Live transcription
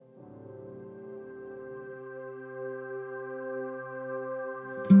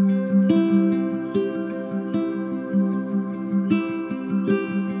Hello,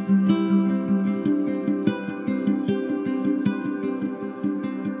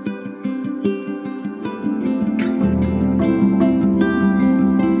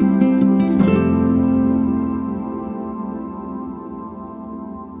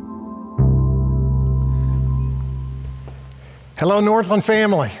 Northland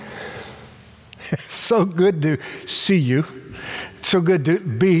family. So good to see you. So good to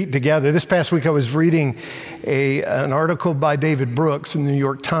be together. This past week I was reading an article by David Brooks in the New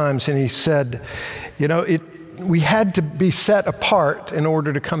York Times, and he said, we had to be set apart in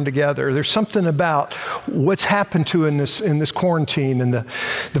order to come together. There's something about what's happened to in this quarantine and the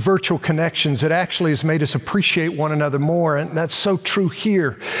virtual connections that actually has made us appreciate one another more, and that's so true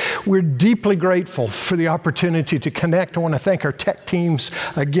here. We're deeply grateful for the opportunity to connect. I want to thank our tech teams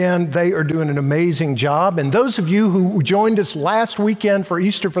again. They are doing an amazing job. And those of you who joined us last weekend for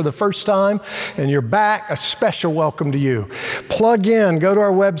Easter for the first time, and you're back, a special welcome to you. Plug in, go to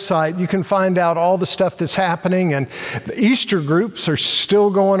our website. You can find out all the stuff that's happening. And the Easter groups are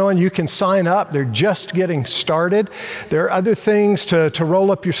still going on. You can sign up. They're just getting started. There are other things to roll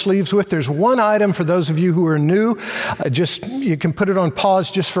up your sleeves with. There's one item for those of you who are new. You can put it on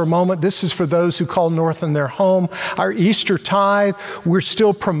pause just for a moment. This is for those who call Northland their home. Our Easter tithe, we're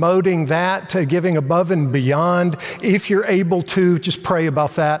still promoting that, giving above and beyond. If you're able to, just pray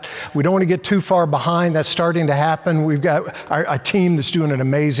about that. We don't want to get too far behind. That's starting to happen. We've got a team that's doing an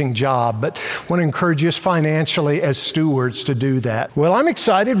amazing job. But I want to encourage you financially as stewards to do that. Well, I'm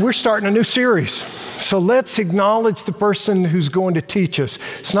excited. We're starting a new series. So let's acknowledge the person who's going to teach us.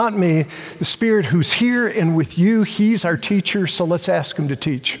 It's not me, the Spirit who's here and with you. He's our teacher. So let's ask him to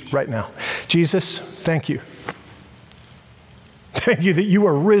teach right now. Jesus, thank you. Thank you that you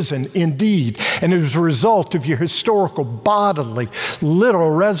are risen indeed. And as a result of your historical, bodily, literal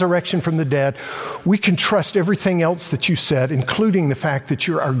resurrection from the dead, we can trust everything else that you said, including the fact that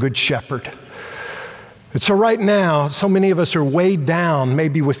you're our good shepherd. And so right now, so many of us are weighed down,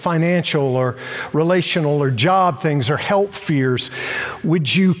 maybe with financial or relational or job things or health fears.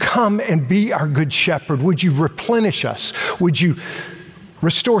 Would you come and be our good shepherd? Would you replenish us? Would you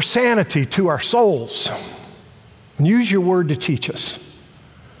restore sanity to our souls? And use your word to teach us.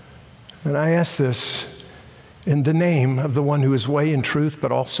 And I ask this in the name of the one who is way and truth,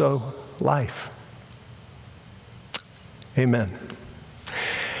 but also life. Amen.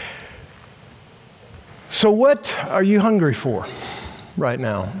 So what are you hungry for right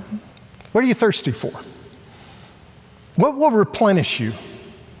now? What are you thirsty for? What will replenish you?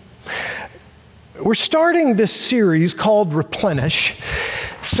 We're starting this series called Replenish,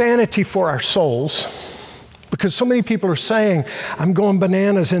 Sanity for Our Souls, because so many people are saying, I'm going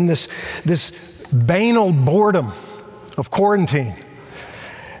bananas in this banal boredom of quarantine.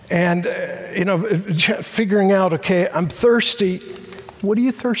 And, figuring out, okay, I'm thirsty. What are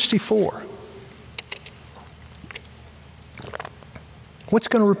you thirsty for? What's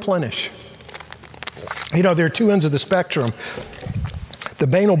going to replenish? There are two ends of the spectrum. The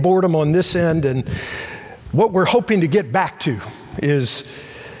banal boredom on this end, and what we're hoping to get back to is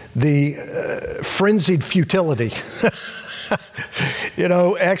the frenzied futility.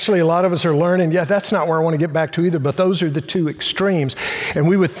 Actually, a lot of us are learning, that's not where I want to get back to either, but those are the two extremes. And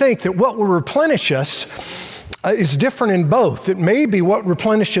we would think that what will replenish us is different in both. That maybe what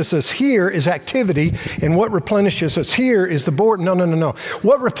replenishes us here is activity, and what replenishes us here is the boredom. No.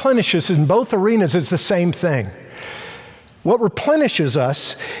 What replenishes in both arenas is the same thing. What replenishes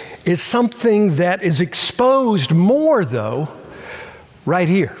us is something that is exposed more, though, right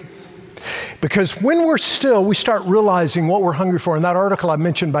here. Because when we're still, we start realizing what we're hungry for. In that article I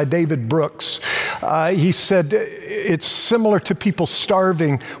mentioned by David Brooks, he said it's similar to people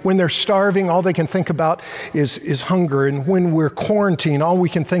starving. When they're starving, all they can think about is hunger. And when we're quarantined, all we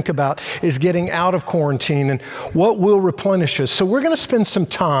can think about is getting out of quarantine and what will replenish us. So we're going to spend some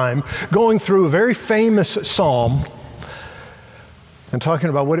time going through a very famous psalm and talking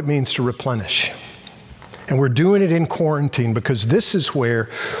about what it means to replenish. And we're doing it in quarantine because this is where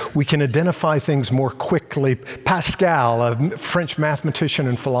we can identify things more quickly. Pascal, a French mathematician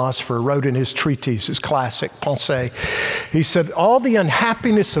and philosopher, wrote in his treatise, his classic, Pensée, he said, all the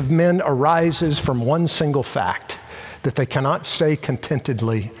unhappiness of men arises from one single fact, that they cannot stay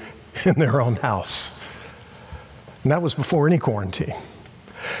contentedly in their own house. And that was before any quarantine.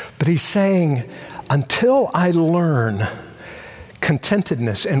 But he's saying, until I learn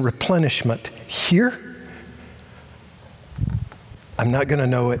contentedness and replenishment here, I'm not going to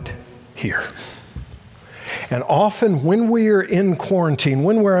know it here. And often when we are in quarantine,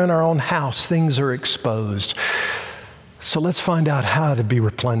 when we're in our own house, things are exposed. So let's find out how to be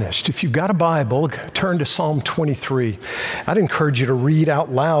replenished. If you've got a Bible, turn to Psalm 23. I'd encourage you to read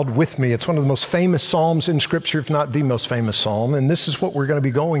out loud with me. It's one of the most famous Psalms in Scripture, if not the most famous Psalm. And this is what we're going to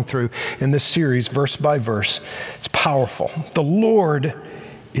be going through in this series, verse by verse. It's powerful. The Lord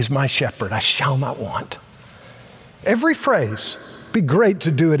is my shepherd. I shall not want. Every phrase. Be great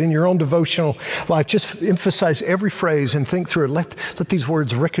to do it in your own devotional life. Just emphasize every phrase and think through it. Let these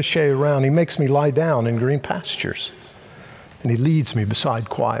words ricochet around. He makes me lie down in green pastures, and he leads me beside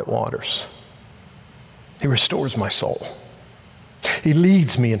quiet waters. He restores my soul. He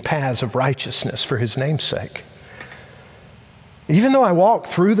leads me in paths of righteousness for his name's sake. Even though I walk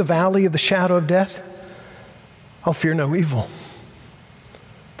through the valley of the shadow of death, I'll fear no evil,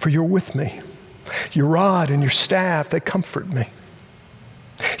 for you're with me. Your rod and your staff, they comfort me.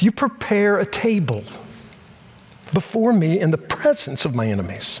 You prepare a table before me in the presence of my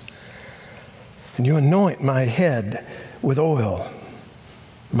enemies, and you anoint my head with oil.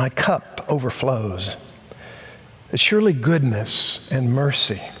 My cup overflows. Surely goodness and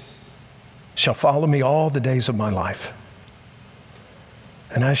mercy shall follow me all the days of my life,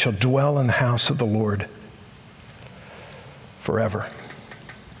 and I shall dwell in the house of the Lord forever.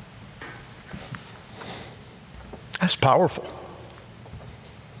 That's powerful.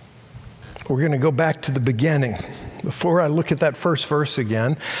 We're going to go back to the beginning. Before I look at that first verse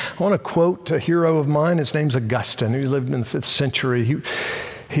again, I want to quote a hero of mine. His name's Augustine. He lived in the 5th century.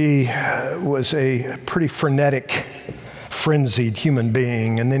 He was a pretty frenetic, frenzied human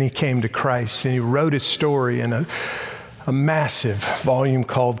being, and then he came to Christ, and he wrote his story in a massive volume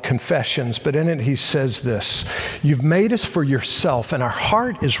called Confessions. But in it he says this: you've made us for yourself, and our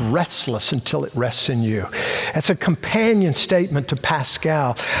heart is restless until it rests in you. That's a companion statement to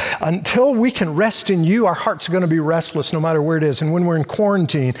Pascal. Until we can rest in you, our heart's going to be restless no matter where it is. And when we're in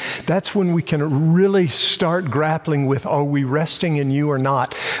quarantine, that's when we can really start grappling with, are we resting in you or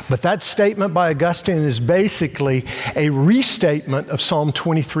not? But that statement by Augustine is basically a restatement of Psalm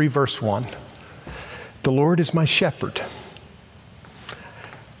 23, verse 1. The Lord is my shepherd,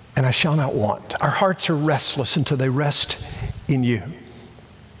 and I shall not want. Our hearts are restless until they rest in you.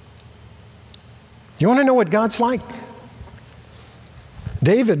 You want to know what God's like?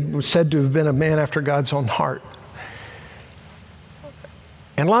 David was said to have been a man after God's own heart.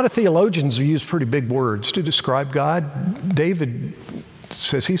 And a lot of theologians have used pretty big words to describe God. David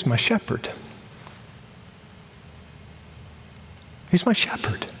says he's my shepherd. He's my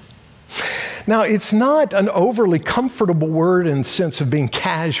shepherd. Now, it's not an overly comfortable word in the sense of being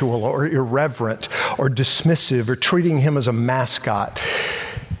casual or irreverent or dismissive or treating him as a mascot.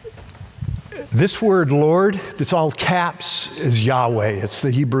 This word, Lord, that's all caps, is Yahweh. It's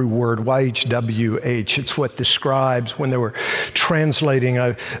the Hebrew word, YHWH. It's what describes when they were translating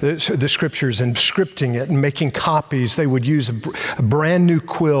the scriptures and scripting it and making copies, they would use a brand new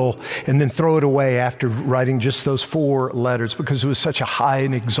quill and then throw it away after writing just those 4 letters because it was such a high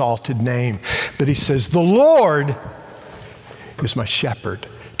and exalted name. But he says, the Lord is my shepherd,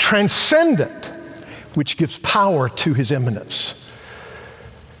 transcendent, which gives power to his eminence.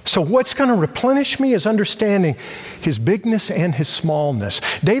 So what's going to replenish me is understanding his bigness and his smallness.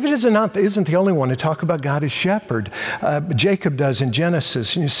 David isn't the only one to talk about God as shepherd. Jacob does in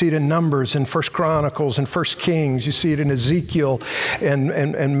Genesis, and you see it in Numbers and 1 Chronicles and 1 Kings. You see it in Ezekiel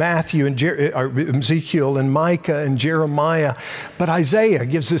and Matthew and Ezekiel and Micah and Jeremiah. But Isaiah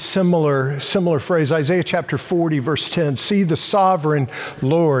gives this similar phrase. Isaiah chapter 40, verse 10, see the sovereign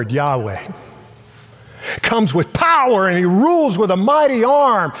Lord, Yahweh, comes with power, and he rules with a mighty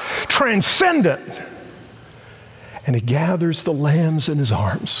arm, transcendent. And he gathers the lambs in his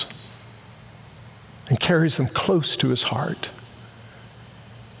arms and carries them close to his heart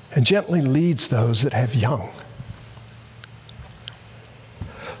and gently leads those that have young.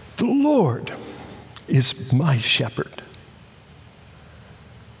 The Lord is my shepherd.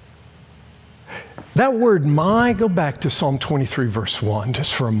 That word my, go back to Psalm 23, verse 1,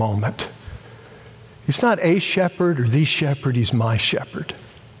 just for a moment. He's not a shepherd or the shepherd, he's my shepherd.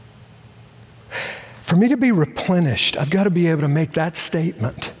 For me to be replenished, I've got to be able to make that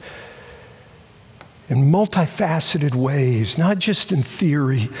statement in multifaceted ways, not just in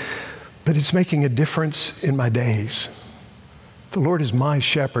theory, but it's making a difference in my days. The Lord is my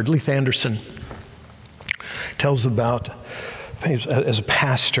shepherd. Leith Anderson tells about, as a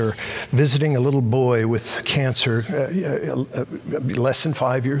pastor, visiting a little boy with cancer, less than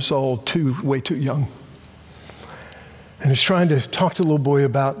 5 years old, way too young. And he's trying to talk to the little boy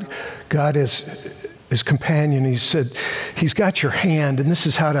about God as his companion. He said, he's got your hand, and this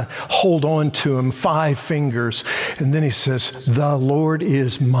is how to hold on to him, 5 fingers. And then he says, the Lord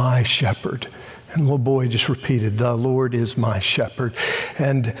is my shepherd. And the little boy just repeated, the Lord is my shepherd.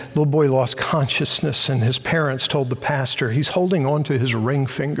 And the little boy lost consciousness, and his parents told the pastor, he's holding on to his ring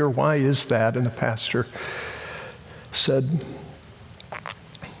finger. Why is that? And the pastor said,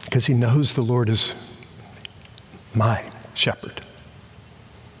 because he knows the Lord is my shepherd.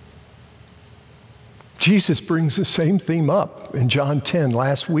 Jesus brings the same theme up in John 10.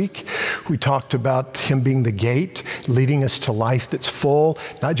 Last week, we talked about him being the gate, leading us to life that's full,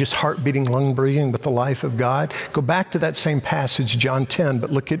 not just heart beating, lung breathing, but the life of God. Go back to that same passage, John 10, but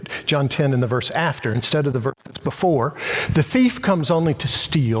look at John 10 in the verse after, instead of the verse before. The thief comes only to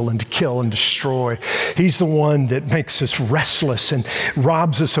steal and to kill and destroy. He's the one that makes us restless and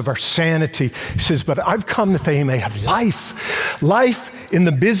robs us of our sanity. He says, but I've come that they may have life. Life in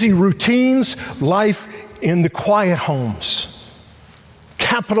the busy routines, life in the quiet homes.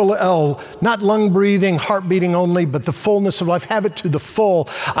 Capital L, not lung breathing, heart beating only, but the fullness of life. Have it to the full.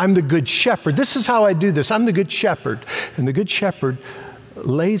 I'm the good shepherd. This is how I do this. I'm the good shepherd. And the good shepherd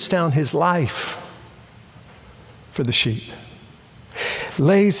lays down his life for the sheep.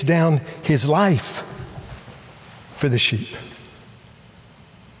 Lays down his life for the sheep.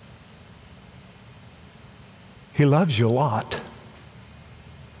 He loves you a lot.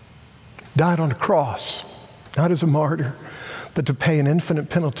 Died on a cross, not as a martyr, but to pay an infinite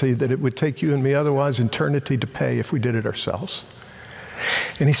penalty that it would take you and me otherwise eternity to pay if we did it ourselves.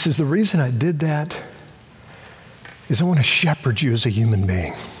 And he says, the reason I did that is I want to shepherd you as a human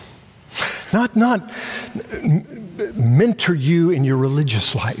being. Not mentor you in your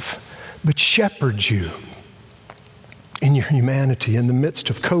religious life, but shepherd you in your humanity in the midst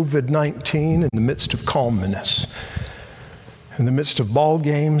of COVID-19, in the midst of calmness. In the midst of ball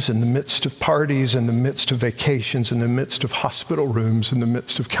games, in the midst of parties, in the midst of vacations, in the midst of hospital rooms, in the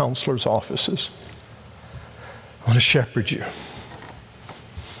midst of counselors' offices. I want to shepherd you.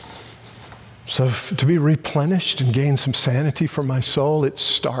 So to be replenished and gain some sanity for my soul,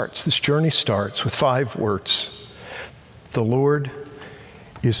 this journey starts with 5 words. The Lord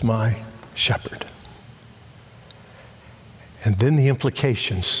is my shepherd. And then the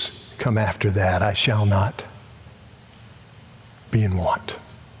implications come after that. I shall not be in want.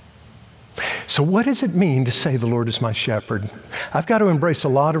 So what does it mean to say the Lord is my shepherd? I've got to embrace a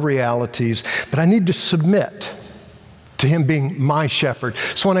lot of realities, but I need to submit to him being my shepherd.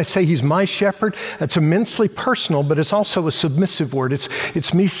 So when I say he's my shepherd, it's immensely personal, but it's also a submissive word.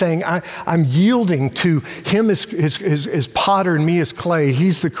 It's me saying I'm yielding to him as potter and me as clay.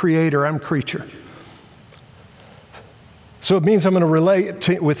 He's the creator, I'm creature. So it means I'm going to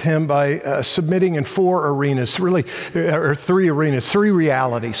relate with him by submitting in 4 arenas, really, or 3 arenas, 3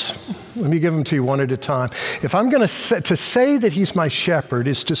 realities. Let me give them to you one at a time. If I'm going to say that he's my shepherd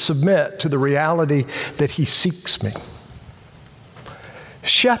is to submit to the reality that he seeks me.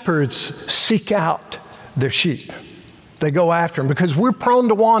 Shepherds seek out their sheep. They go after them because we're prone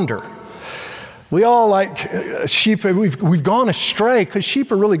to wander. We all like sheep. We've gone astray because sheep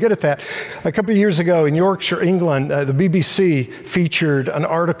are really good at that. A couple of years ago in Yorkshire, England, the BBC featured an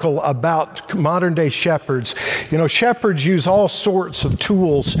article about modern day shepherds. You know, shepherds use all sorts of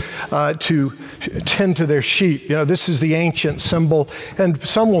tools to tend to their sheep. You know, this is the ancient symbol, and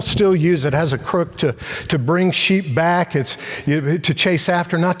some will still use it. It has a crook to bring sheep back. It's to chase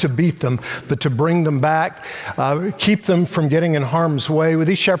after, not to beat them, but to bring them back, keep them from getting in harm's way. Well,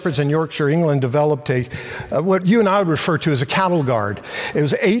 these shepherds in Yorkshire, England, developed what you and I would refer to as a cattle guard. It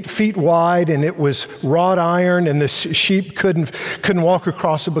was 8 feet wide, and it was wrought iron, and the sheep couldn't walk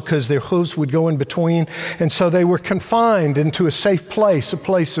across it because their hooves would go in between. And so they were confined into a safe place, a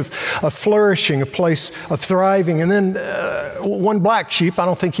place of flourishing, a place of thriving. And then one black sheep, I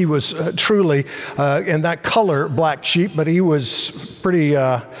don't think he was truly in that color black sheep, but he was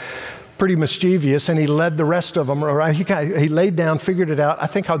pretty mischievous, and he led the rest of them. He laid down, figured it out. I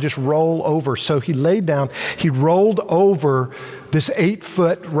think I'll just roll over. So he laid down, he rolled over this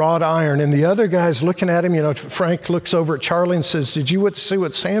 8-foot wrought iron, and the other guy's looking at him. You know, Frank looks over at Charlie and says, did you see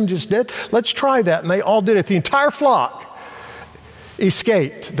what Sam just did? Let's try that. And they all did it. The entire flock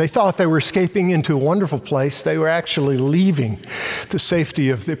escaped. They thought they were escaping into a wonderful place. They were actually leaving the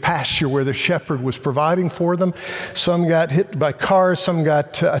safety of the pasture where the shepherd was providing for them. Some got hit by cars, some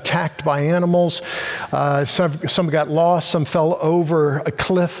got attacked by animals, some got lost, some fell over a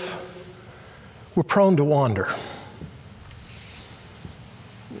cliff. We're prone to wander.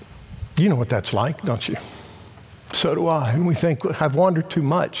 You know what that's like, don't you? So do I. And we think, I've wandered too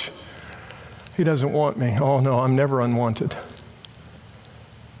much. He doesn't want me. Oh no, I'm never unwanted.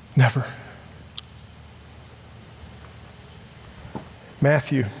 Never.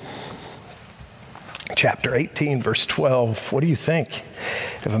 Matthew chapter 18, verse 12. What do you think?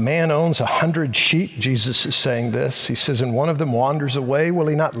 If a man owns 100 sheep, Jesus is saying this. He says, and one of them wanders away, will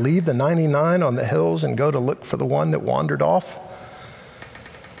he not leave the 99 on the hills and go to look for the one that wandered off?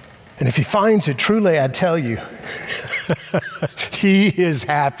 And if he finds it, truly I tell you, he is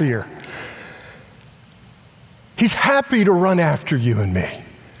happier. He's happy to run after you and me.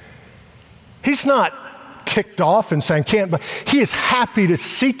 He's not ticked off and saying, can't, but he is happy to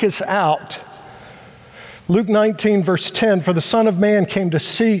seek us out. Luke 19, verse 10, for the Son of Man came to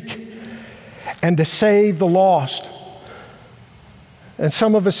seek and to save the lost. And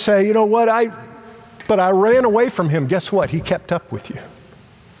some of us say, you know what, but I ran away from him. Guess what? He kept up with you.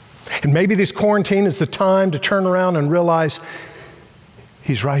 And maybe this quarantine is the time to turn around and realize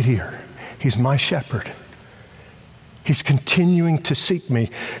he's right here. He's my shepherd. He's continuing to seek me.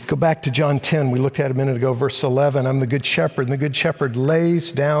 Go back to John 10. We looked at it a minute ago, verse 11. I'm the good shepherd, and the good shepherd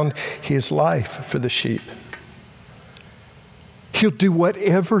lays down his life for the sheep. He'll do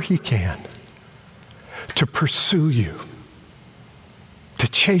whatever he can to pursue you, to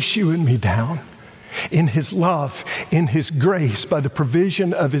chase you and me down in his love, in his grace, by the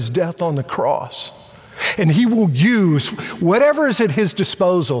provision of his death on the cross. And he will use whatever is at his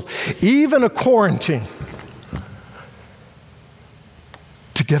disposal, even a quarantine,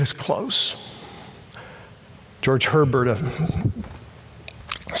 to get us close. George Herbert, a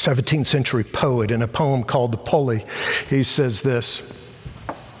 17th century poet, in a poem called The Pulley, he says this: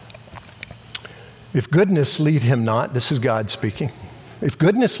 if goodness lead him not, this is God speaking, if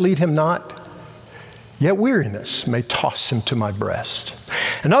goodness lead him not, yet weariness may toss him to my breast.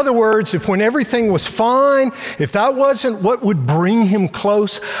 In other words, if when everything was fine, if that wasn't what would bring him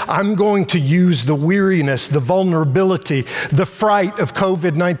close, I'm going to use the weariness, the vulnerability, the fright of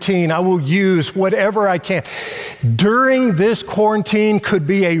COVID-19. I will use whatever I can. During this quarantine could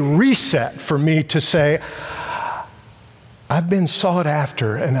be a reset for me to say, I've been sought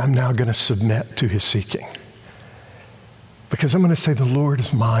after and I'm now going to submit to his seeking. Because I'm going to say, the Lord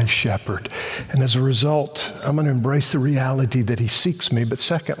is my shepherd. And as a result, I'm going to embrace the reality that he seeks me. But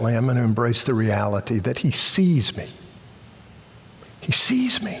secondly, I'm going to embrace the reality that he sees me. He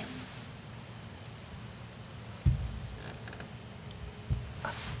sees me.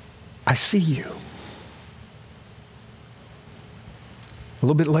 I see you. A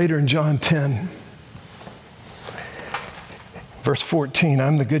little bit later in John 10, verse 14,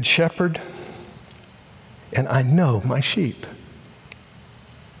 I'm the good shepherd, and I know my sheep,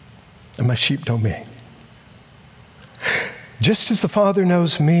 and my sheep know me. Just as the Father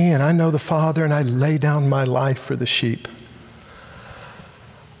knows me, and I know the Father, and I lay down my life for the sheep.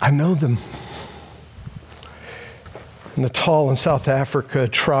 I know them. Natal in South Africa, a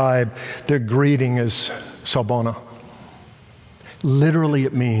tribe, their greeting is Sawubona. Literally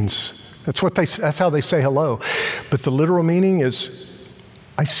it means, that's how they say hello. But the literal meaning is,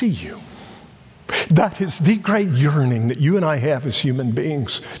 I see you. That is the great yearning that you and I have as human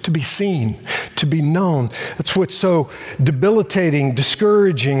beings, to be seen, to be known. That's what's so debilitating,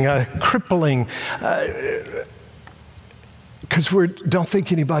 discouraging, crippling, because we don't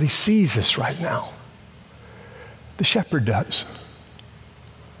think anybody sees us right now. The shepherd does.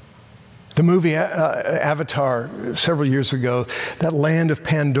 The movie Avatar, several years ago, that land of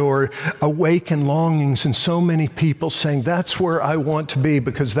Pandora awakened longings in so many people saying, that's where I want to be,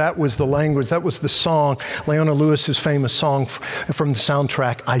 because that was the language, that was the song, Leona Lewis's famous song from the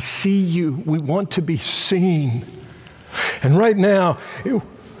soundtrack, I see you. We want to be seen. And right now,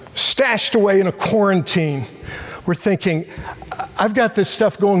 stashed away in a quarantine, we're thinking, I've got this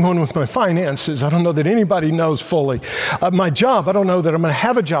stuff going on with my finances. I don't know that anybody knows fully. My job, I don't know that I'm going to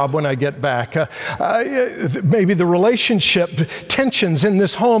have a job when I get back. Maybe the relationship tensions in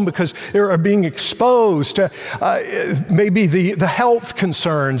this home because they are being exposed. Maybe the health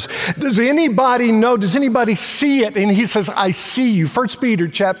concerns. Does anybody know? Does anybody see it? And he says, I see you. 1 Peter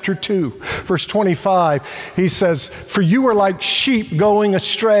chapter 2, verse 25. He says, for you are like sheep going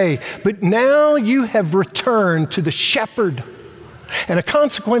astray, but now you have returned to the shepherd. And a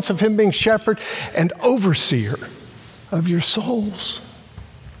consequence of him being shepherd and overseer of your souls.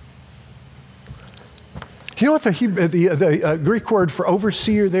 You know what the Greek word for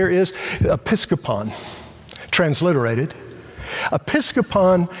overseer there is? Episkopon, transliterated.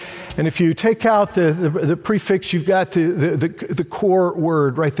 Episkopon, and if you take out the prefix, you've got the core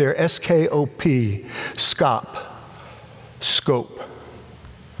word right there, S-K-O-P, skop, scope,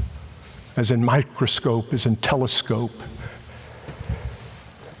 as in microscope, as in telescope.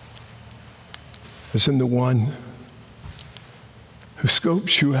 As in the one who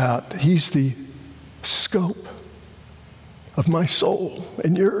scopes you out. He's the scope. of my soul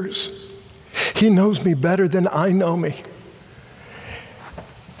and yours. He knows me better than I know me.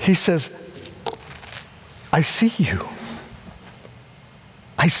 He says, I see you.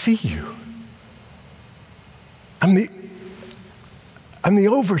 I see you. I'm the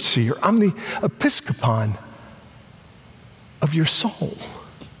overseer. I'm the episcopon of your soul.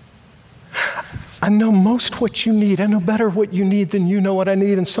 I know most what you need. I know better what you need than you know what I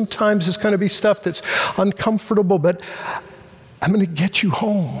need. And sometimes it's going to be stuff that's uncomfortable, but I'm going to get you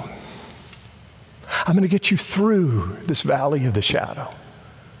home. I'm going to get you through this valley of the shadow.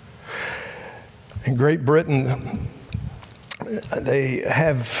 In Great Britain, they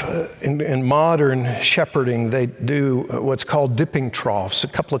have, in modern shepherding, they do what's called dipping troughs a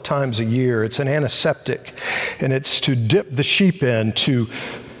couple of times a year. It's an antiseptic, and it's to dip the sheep in to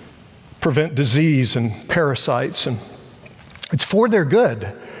prevent disease and parasites, and it's for their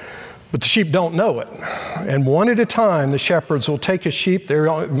good, but the sheep don't know it. And one at a time, the shepherds will take a sheep,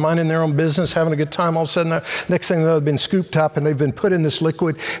 they're minding their own business, having a good time. All of a sudden, the next thing they know, they've been scooped up and they've been put in this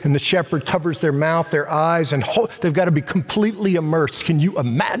liquid, and the shepherd covers their mouth, their eyes, and they've got to be completely immersed. Can you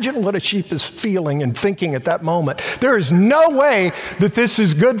imagine what a sheep is feeling and thinking at that moment? There is no way that this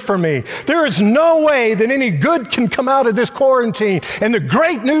is good for me. There is no way that any good can come out of this quarantine. And the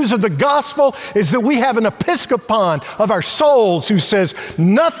great news of the gospel is that we have an episcopon of our souls who says,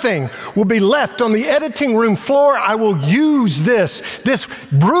 nothing will be left on the editing room floor. I will use this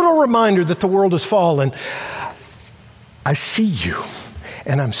brutal reminder that the world has fallen. I see you,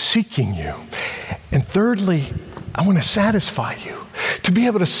 and I'm seeking you. And thirdly, I want to satisfy you. To be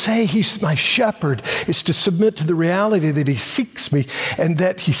able to say he's my shepherd is to submit to the reality that he seeks me and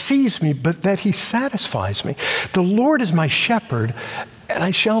that he sees me, but that he satisfies me. The Lord is my shepherd, and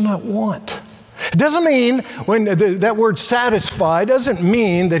I shall not want. It doesn't mean, when that word satisfy, doesn't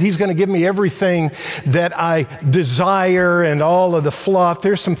mean that he's going to give me everything that I desire and all of the fluff.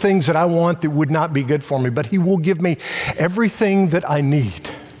 There's some things that I want that would not be good for me, but he will give me everything that I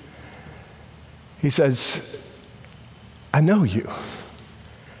need. He says, I know you,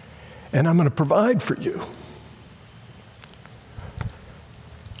 and I'm going to provide for you.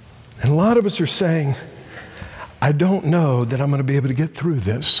 And a lot of us are saying, I don't know that I'm going to be able to get through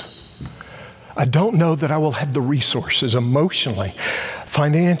this. I don't know that I will have the resources emotionally,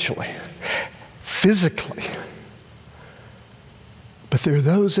 financially, physically. But there are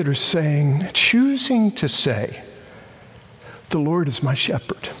those that are saying, choosing to say, the Lord is my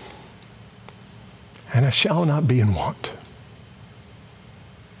shepherd, and I shall not be in want.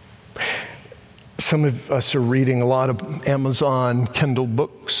 Some of us are reading a lot of Amazon Kindle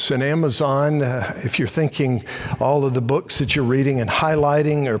books. And Amazon, if you're thinking all of the books that you're reading and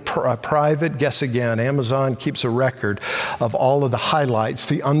highlighting are private, guess again. Amazon keeps a record of all of the highlights,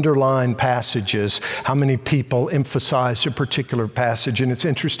 the underlined passages, how many people emphasize a particular passage. And it's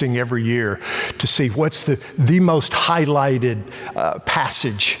interesting every year to see what's the most highlighted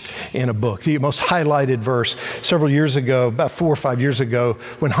passage in a book, the most highlighted verse. Several years ago, about 4 or 5 years ago,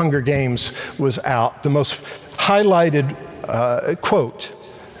 when Hunger Games was out, the most highlighted quote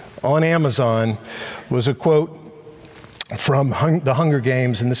on Amazon was a quote from the Hunger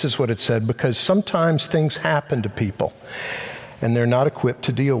Games, and this is what it said: because sometimes things happen to people and they're not equipped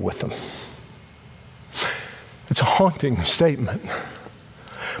to deal with them. It's a haunting statement,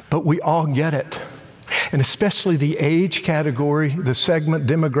 but we all get it. And especially the age category, the segment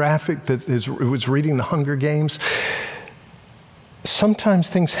demographic that was reading the Hunger Games. Sometimes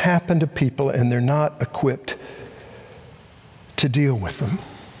things happen to people and they're not equipped to deal with them.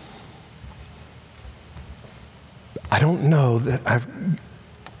 I don't know that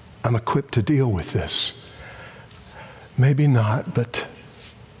I'm equipped to deal with this. Maybe not, but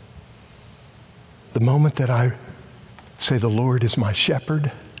the moment that I say the Lord is my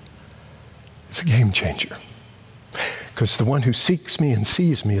shepherd, it's a game changer. Because the one who seeks me and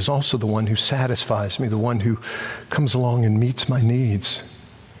sees me is also the one who satisfies me, the one who comes along and meets my needs.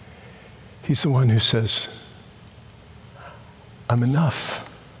 He's the one who says, I'm enough.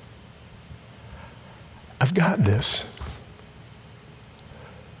 I've got this.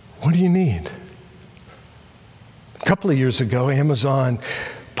 What do you need? A couple of years ago, Amazon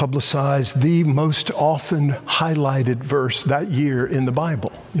publicized the most often highlighted verse that year in the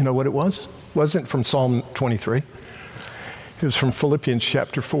Bible. You know what it was? It wasn't from Psalm 23. It was from Philippians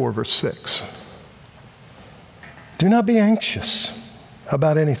chapter 4, verse 6. Do not be anxious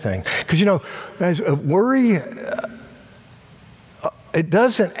about anything. Because, you know, worry, it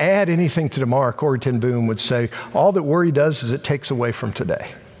doesn't add anything to tomorrow. Corrie ten Boom would say, all that worry does is it takes away from today.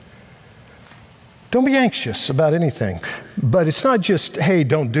 Don't be anxious about anything. But it's not just, hey,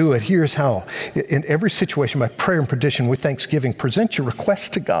 don't do it. Here's how. In every situation, by prayer and petition with thanksgiving, present your requests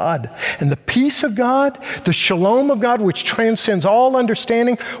to God. And the peace of God, the shalom of God, which transcends all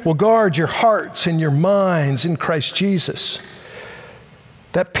understanding, will guard your hearts and your minds in Christ Jesus.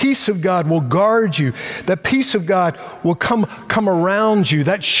 That peace of God will guard you. That peace of God will come around you.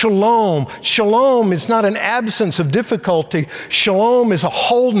 That shalom. Shalom is not an absence of difficulty. Shalom is a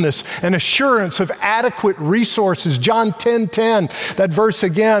wholeness, an assurance of adequate resources. John 10:10, that verse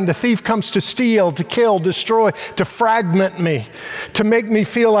again, the thief comes to steal, to kill, destroy, to fragment me, to make me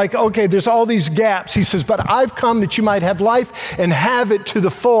feel like, okay, there's all these gaps. He says, but I've come that you might have life and have it to the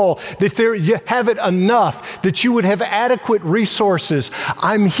full, that you have it enough, that you would have adequate resources.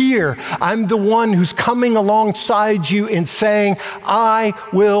 I'm here. I'm the one who's coming alongside you and saying, I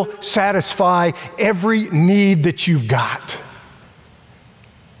will satisfy every need that you've got.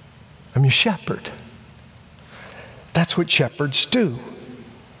 I'm your shepherd. That's what shepherds do.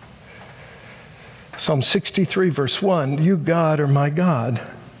 Psalm 63, verse 1, you, God, are my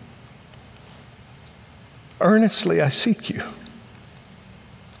God. Earnestly I seek you.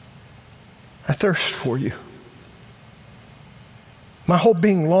 I thirst for you. My whole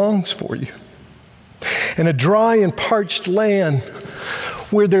being longs for you. In a dry and parched land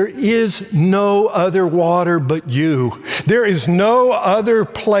where there is no other water but you. There is no other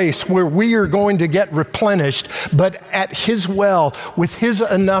place where we are going to get replenished but at his well, with his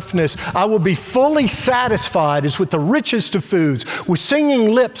enoughness. I will be fully satisfied as with the richest of foods. With singing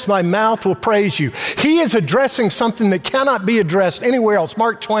lips, my mouth will praise you. He is addressing something that cannot be addressed anywhere else.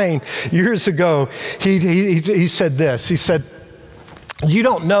 Mark Twain, years ago, he said this. He said, you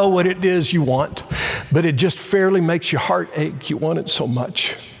don't know what it is you want, but it just fairly makes your heart ache. You want it so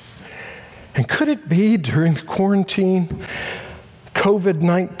much. And could it be during the quarantine,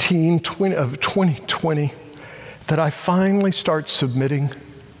 COVID-19 of 2020, that I finally start submitting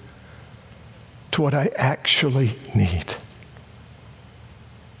to what I actually need?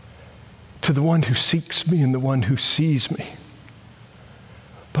 To the one who seeks me and the one who sees me,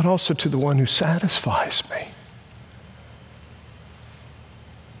 but also to the one who satisfies me.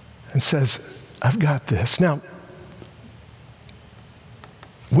 And says, I've got this. Now,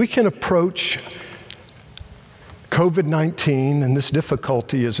 we can approach COVID-19 and this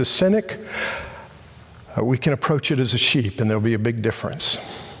difficulty as a cynic, or we can approach it as a sheep, and there'll be a big difference.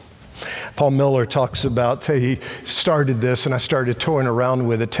 Paul Miller talks about, he started this and I started toying around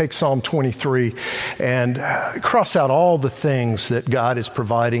with it. Take Psalm 23 and cross out all the things that God is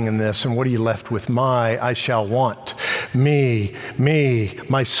providing in this. And what are you left with? I shall want. Me,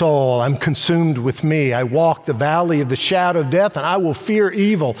 my soul, I'm consumed with me. I walk the valley of the shadow of death and I will fear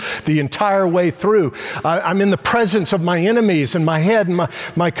evil the entire way through. I'm in the presence of my enemies and my head and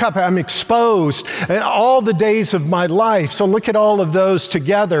my cup. I'm exposed all the days of my life. So look at all of those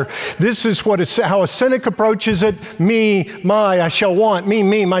together. This is how a cynic approaches it. I shall want.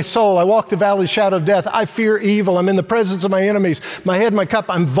 Me, my soul. I walk the valley of the shadow of death. I fear evil. I'm in the presence of my enemies. My head, my cup.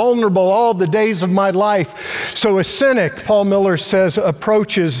 I'm vulnerable all the days of my life. So a cynic, Paul Miller says,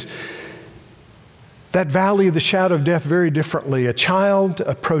 approaches that valley of the shadow of death very differently. A child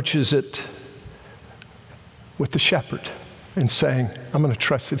approaches it with the shepherd and saying, I'm going to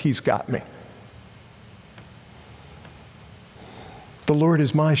trust that he's got me. The Lord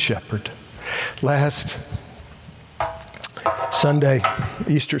is my shepherd. Last Sunday,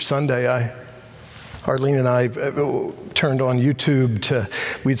 Easter Sunday, Arlene and I turned on YouTube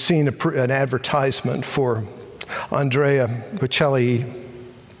we'd seen an advertisement for Andrea Bocelli,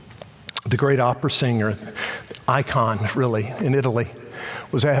 the great opera singer, icon really in Italy,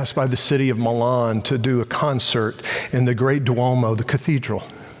 was asked by the city of Milan to do a concert in the great Duomo, the cathedral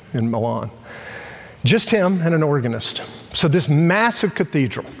in Milan. Just him and an organist. So this massive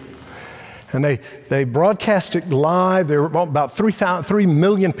cathedral. And they broadcast it live. There were about 3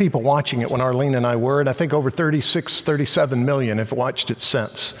 million people watching it when Arlene and I were, and I think over 37 million have watched it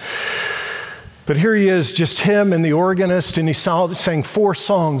since. But here he is, just him and the organist, and he sang 4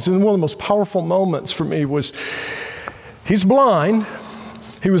 songs. And one of the most powerful moments for me was, he's blind.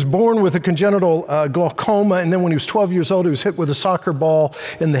 He was born with a congenital glaucoma, and then when he was 12 years old, he was hit with a soccer ball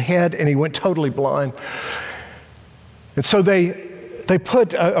in the head, and he went totally blind. And so they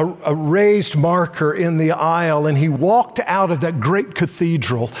put a raised marker in the aisle, and he walked out of that great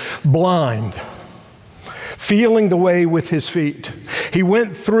cathedral blind, feeling the way with his feet. He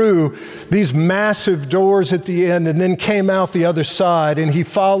went through these massive doors at the end and then came out the other side, and he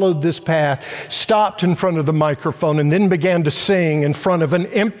followed this path, stopped in front of the microphone, and then began to sing in front of an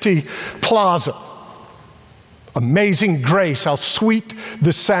empty plaza. Amazing grace, how sweet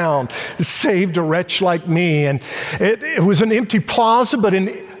the sound. It saved a wretch like me. And it was an empty plaza, but an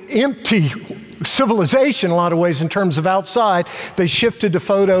empty civilization in a lot of ways in terms of outside. They shifted to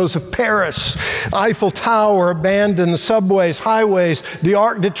photos of Paris, Eiffel Tower, abandoned, the subways, highways, the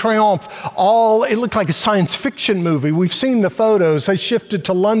Arc de Triomphe, it looked like a science fiction movie. We've seen the photos. They shifted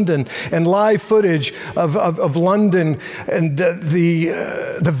to London and live footage of London and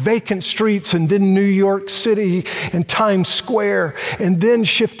the vacant streets, and then New York City and Times Square, and then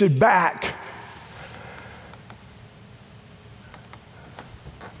shifted back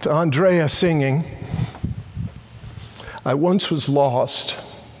to Andrea singing, I once was lost,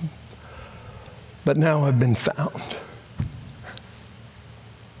 but now I've been found.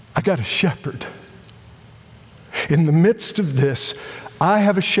 I got a shepherd. In the midst of this, I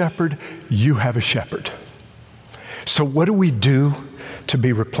have a shepherd, you have a shepherd. So what do we do to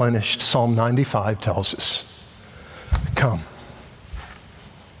be replenished? Psalm 95 tells us, come.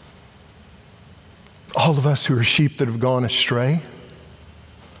 All of us who are sheep that have gone astray,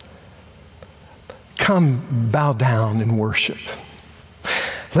 come bow down and worship.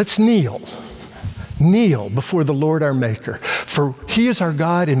 Let's kneel before the Lord our Maker. For he is our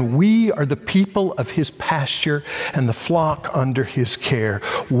God, and we are the people of his pasture and the flock under his care.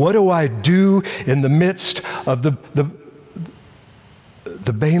 What do I do in the midst of the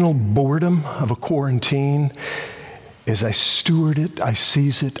banal boredom of a quarantine? Is I steward it, I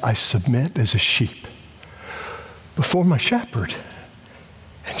seize it, I submit as a sheep before my shepherd.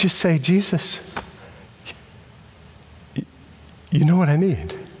 And just say, Jesus, you know what I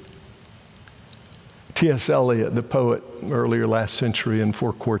need. T.S. Eliot, the poet earlier last century in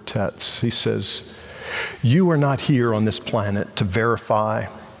 4 quartets, he says, you are not here on this planet to verify,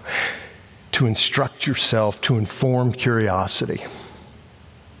 to instruct yourself, to inform curiosity.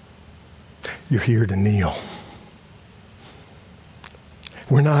 You're here to kneel.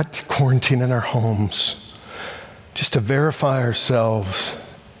 We're not quarantined in our homes just to verify ourselves,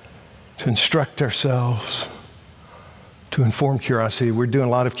 to instruct ourselves, to inform curiosity. We're doing a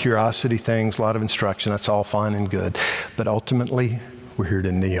lot of curiosity things, a lot of instruction. That's all fine and good. But ultimately, we're here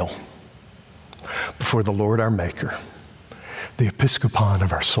to kneel before the Lord our Maker, the Episcopon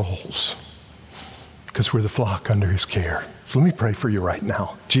of our souls, because we're the flock under his care. So let me pray for you right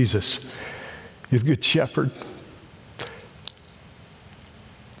now. Jesus, you're the good shepherd.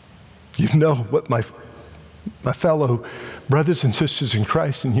 You know what my fellow brothers and sisters in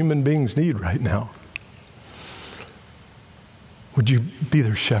Christ and human beings need right now. Would you be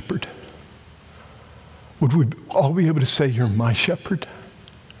their shepherd? Would we all be able to say, you're my shepherd?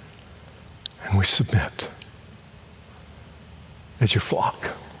 And we submit as your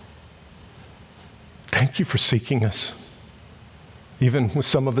flock. Thank you for seeking us. Even with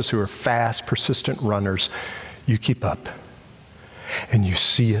some of us who are fast, persistent runners, you keep up and you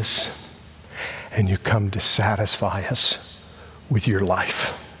see us and you come to satisfy us with your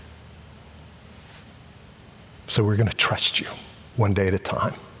life. So we're going to trust you one day at a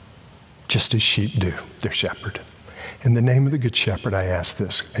time, just as sheep do their shepherd. In the name of the Good Shepherd, I ask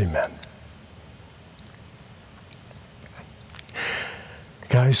this, amen.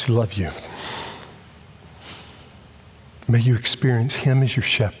 Guys who love you, may you experience him as your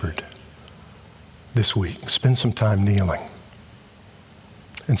shepherd this week. Spend some time kneeling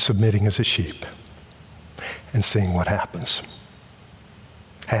and submitting as a sheep and seeing what happens.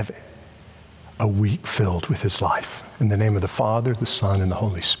 Have a week filled with his life. In the name of the Father, the Son, and the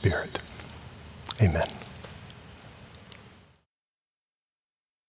Holy Spirit. Amen.